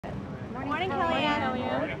Morning,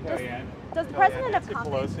 Kellyanne. Does the president of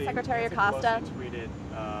Congress, Secretary Acosta, tweeted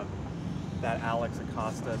that Alex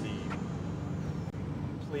Acosta, the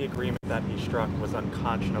plea agreement that he struck was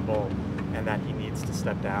unconscionable and that he needs to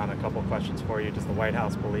step down. A couple questions for you. Does the White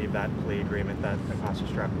House believe that plea agreement that Acosta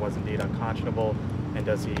struck was indeed unconscionable? And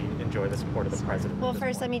does he enjoy the support of the president? Well,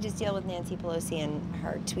 first, let me just deal with Nancy Pelosi and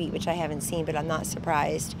her tweet, which I haven't seen, but I'm not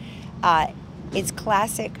surprised. It's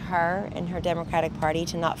classic her and her Democratic Party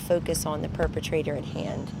to not focus on the perpetrator at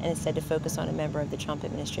hand and instead to focus on a member of the Trump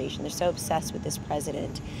administration. They're so obsessed with this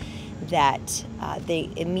president that they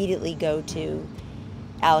immediately go to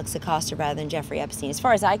Alex Acosta rather than Jeffrey Epstein. As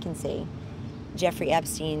far as I can see, Jeffrey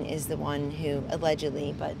Epstein is the one who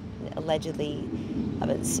allegedly, but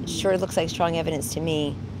it sure looks like strong evidence to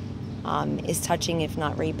me, is touching, if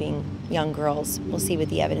not raping, young girls. We'll see what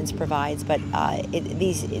the evidence provides. But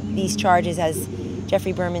these charges, as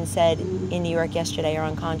Jeffrey Berman said in New York yesterday, are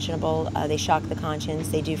unconscionable. They shock the conscience.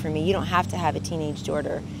 They do for me. You don't have to have a teenage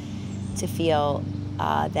daughter to feel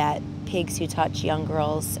that pigs who touch young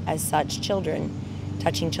girls as such,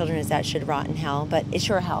 touching children as that, should rot in hell. But it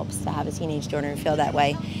sure helps to have a teenage daughter and feel that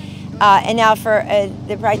way. And now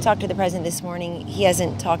I talked to the president this morning. He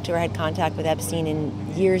hasn't talked to or had contact with Epstein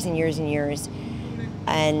in years and years and years.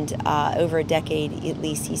 And over a decade, at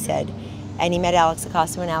least, he said. And he met Alex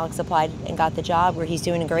Acosta when Alex applied and got the job, where he's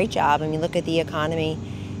doing a great job. I mean, look at the economy.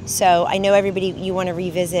 So I know everybody, you want to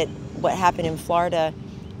revisit what happened in Florida.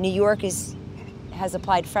 New York has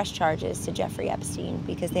applied fresh charges to Jeffrey Epstein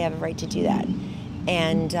because they have a right to do that.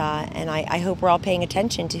 And I hope we're all paying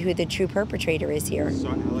attention to who the true perpetrator is here. So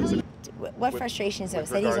Alex, what frustrations, though,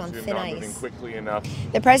 said he's on thin ice. Quickly enough.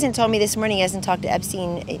 The president told me this morning he hasn't talked to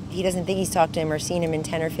Epstein. He doesn't think he's talked to him or seen him in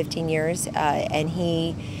 10 or 15 years. And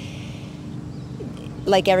he,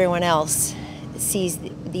 like everyone else, sees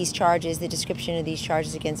these charges, the description of these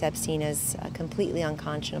charges against Epstein, as completely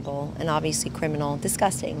unconscionable and obviously criminal,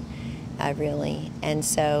 disgusting, really. And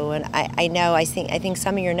so, and I think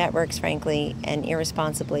some of your networks, frankly, and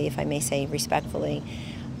irresponsibly, if I may say respectfully,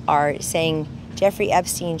 are saying Jeffrey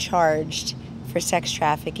Epstein charged for sex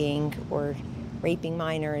trafficking or raping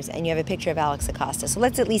minors, and you have a picture of Alex Acosta. So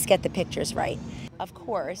let's at least get the pictures right. Of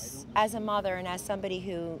course, as a mother and as somebody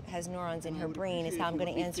who has neurons in her brain, is how I'm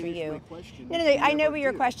going to answer you. No, I know where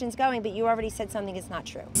your question's going, but you already said something that's not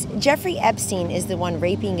true. Jeffrey Epstein is the one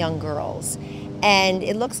raping young girls. And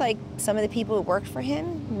it looks like some of the people who worked for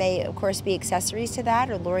him may, of course, be accessories to that,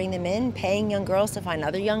 or luring them in, paying young girls to find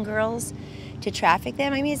other young girls to traffic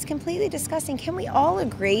them. I mean, it's completely disgusting. Can we all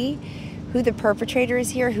agree who the perpetrator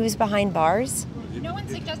is here, who's behind bars? No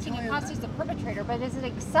one's suggesting Acosta's the perpetrator, but is it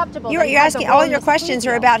acceptable? You're asking, all your questions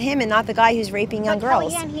are about him and not the guy who's raping young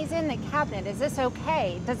girls. Kellyanne, he's in the cabinet. Is this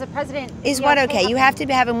okay? Does the president... Is what okay? You have to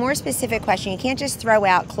have a more specific question. You can't just throw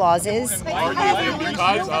out clauses. Does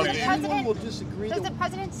the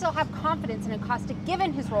president still have confidence in Acosta,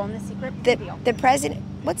 given his role in the secret plea deal? The president...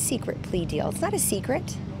 What secret plea deal? It's not a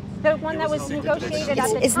secret. The one that was negotiated at the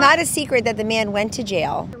time. It's not a secret that the man went to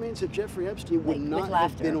jail. It means that Jeffrey Epstein would not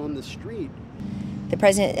have been on the street. The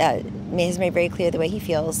president has made very clear the way he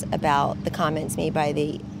feels about the comments made by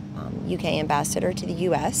the UK ambassador to the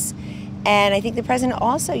US. And I think the president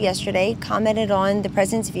also yesterday commented on the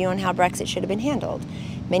president's view on how Brexit should have been handled.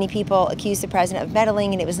 Many people accused the president of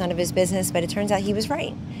meddling and it was none of his business, but it turns out he was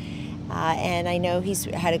right. And I know he's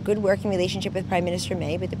had a good working relationship with Prime Minister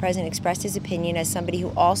May, but the president expressed his opinion as somebody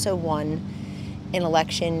who also won an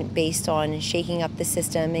election based on shaking up the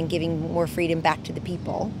system and giving more freedom back to the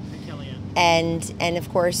people. And of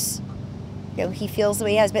course, you know, he feels the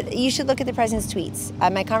way he has. But you should look at the president's tweets.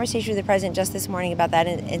 My conversation with the president just this morning about that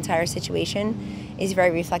entire situation is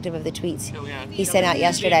very reflective of the tweets he sent out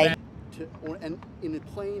yesterday. And in a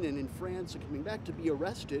plane and in France and coming back to be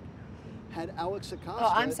arrested, had Alex Acosta.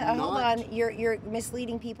 Oh, I'm sorry. Hold on. You're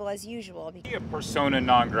misleading people as usual. Be a persona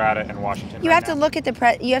non grata in Washington. You have to look at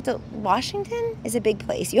the Washington is a big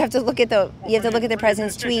place. You have to look at the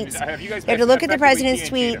president's tweets. You have to look at the president's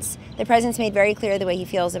tweets. The president's made very clear the way he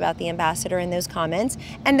feels about the ambassador in those comments,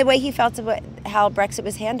 and the way he felt about how Brexit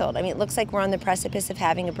was handled. I mean, it looks like we're on the precipice of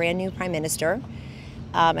having a brand new prime minister.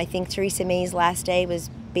 I think Theresa May's last day was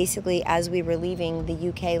basically as we were leaving the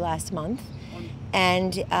UK last month.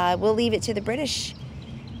 And we'll leave it to the British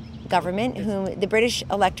government, the British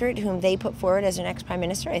electorate, whom they put forward as their next prime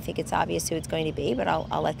minister. I think it's obvious who it's going to be, but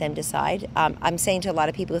I'll let them decide. I'm saying to a lot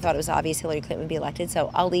of people who thought it was obvious Hillary Clinton would be elected,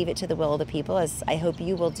 so I'll leave it to the will of the people, as I hope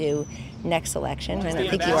you will do next election. And I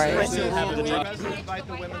think you are. Did the President invite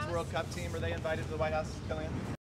the Women's World Cup team? Are they invited to the White House, Kellyanne?